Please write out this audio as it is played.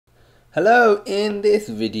Hello, in this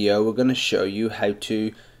video we're going to show you how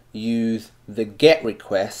to use the GET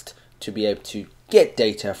request to be able to get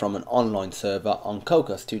data from an online server on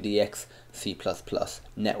Cocos2d-x C++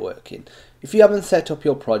 networking. If you haven't set up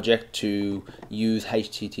your project to use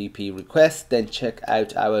HTTP requests, then check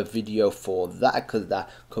out our video for that, because that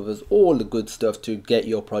covers all the good stuff to get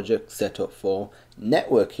your project set up for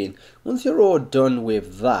networking. Once you're all done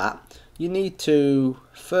with that, you need to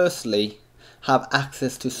firstly have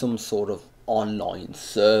access to some sort of online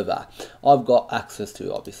server. I've got access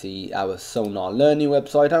to obviously our Sonar Learning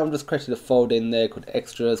website. I've just created a folder in there called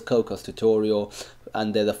extras, Cocos tutorial,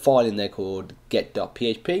 and there's a file in there called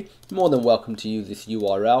get.php. More than welcome to use this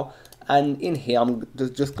URL, and in here I'm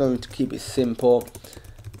just going to keep it simple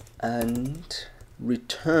and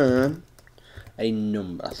return a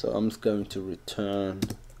number. So I'm just going to return,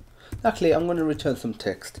 actually I'm going to return some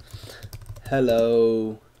text.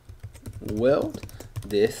 Hello world,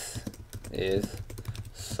 this is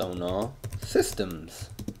Sonar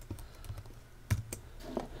Systems.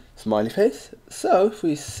 Smiley face. So if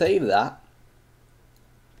we save that,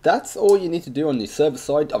 that's all you need to do on the server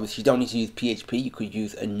side. Obviously you don't need to use PHP, you could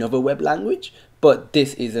use another web language, but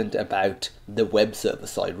this isn't about the web server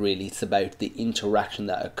side really, it's about the interaction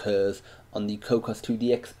that occurs on the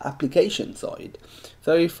Cocos2d-x application side.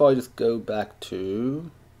 So if I just go back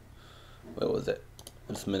to, where was it?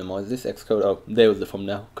 Just minimize this Xcode. Oh, there was the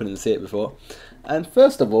thumbnail, couldn't see it before. And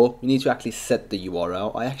first of all, we need to actually set the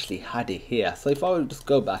URL. I actually had it here, so if I would just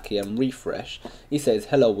go back here and refresh, it says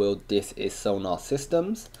hello world, this is Sonar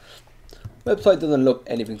Systems. Website doesn't look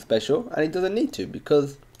anything special, and it doesn't need to,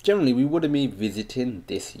 because generally we wouldn't be visiting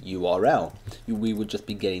this URL, we would just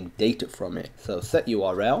be getting data from it. So set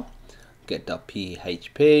URL,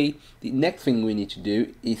 get.php. The next thing we need to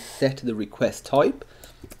do is set the request type.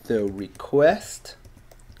 So request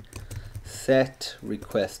set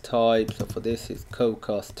request type. So for this is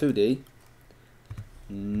Cocos2d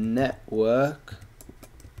network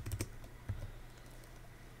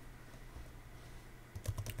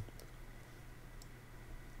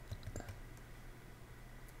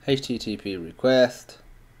HTTP request,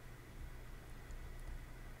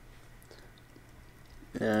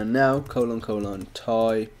 and now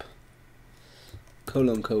type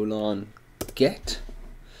get.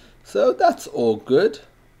 So that's all good.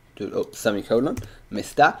 Oh, semicolon,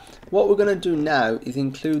 missed that. What we're going to do now is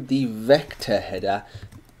include the vector header,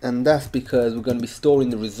 and that's because we're going to be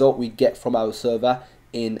storing the result we get from our server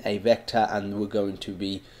in a vector, and we're going to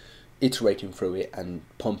be iterating through it and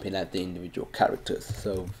pumping out the individual characters.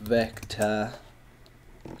 So vector,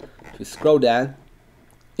 if we scroll down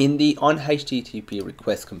in the on HTTP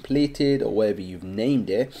request completed, or wherever you've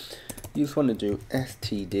named it, you just want to do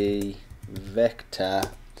std vector,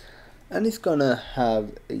 and it's gonna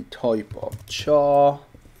have a type of char.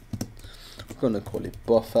 I'm gonna call it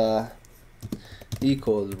buffer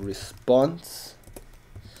equals response,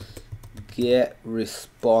 get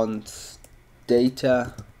response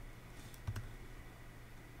data.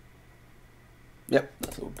 Yep,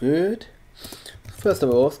 that's all good. First of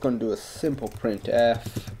all, it's going to do a simple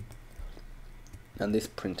printf, and this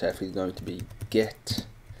printf is going to be get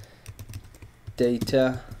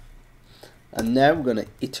data. And now we're going to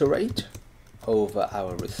iterate over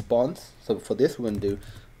our response. So for this we're going to do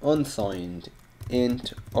unsigned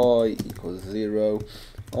int I equals 0,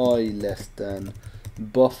 I less than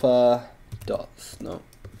buffer dot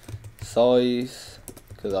size,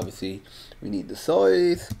 because obviously we need the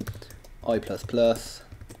size, I plus plus.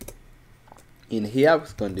 In here we're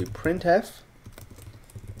going to do printf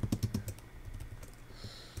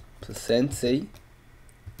 %c.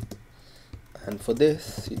 And for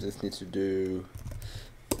this, you just need to do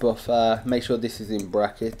buffer, make sure this is in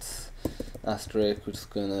brackets, asterisk, we're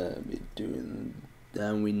just gonna be doing,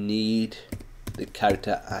 and we need the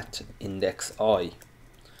character at index I.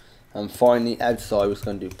 And finally, outside, we're just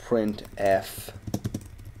gonna do printf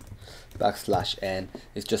 \n.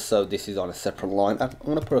 It's just so this is on a separate line. I'm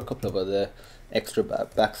gonna put a couple of other extra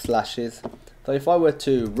backslashes. So if I were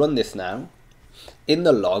to run this now, in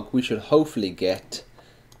the log, we should hopefully get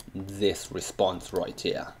this response right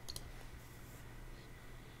here.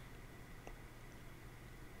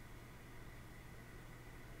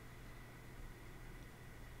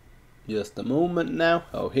 Just a moment now.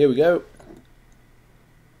 Oh, here we go.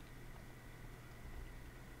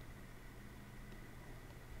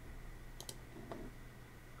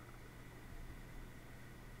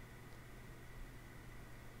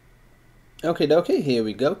 Okay, here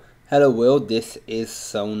we go. Hello world, this is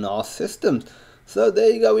Sonar Systems. So there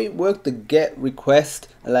you go, it worked. The get request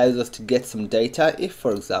allows us to get some data. If,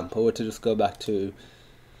 for example, we're to just go back to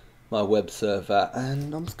my web server,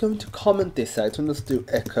 and I'm just going to comment this out. I'm just do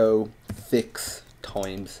echo 6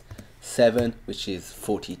 times 7, which is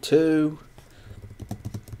 42.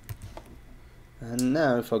 And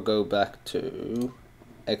now if I go back to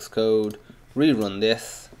Xcode, rerun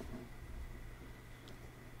this,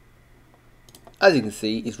 as you can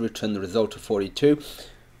see, it's returned the result of 42.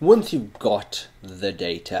 Once you've got the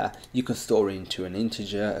data, you can store it into an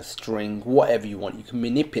integer, a string, whatever you want. You can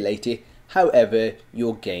manipulate it however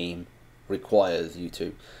your game requires you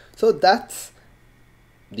to. So that's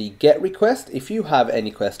the GET request. If you have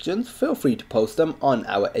any questions, feel free to post them on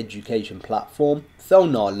our education platform,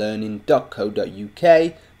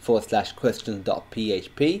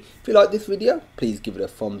 sonarlearning.co.uk/questions.php. If you like this video, please give it a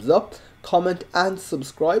thumbs up, comment and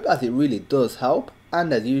subscribe, as it really does help.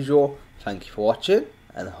 And as usual, thank you for watching,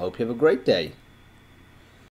 and I hope you have a great day.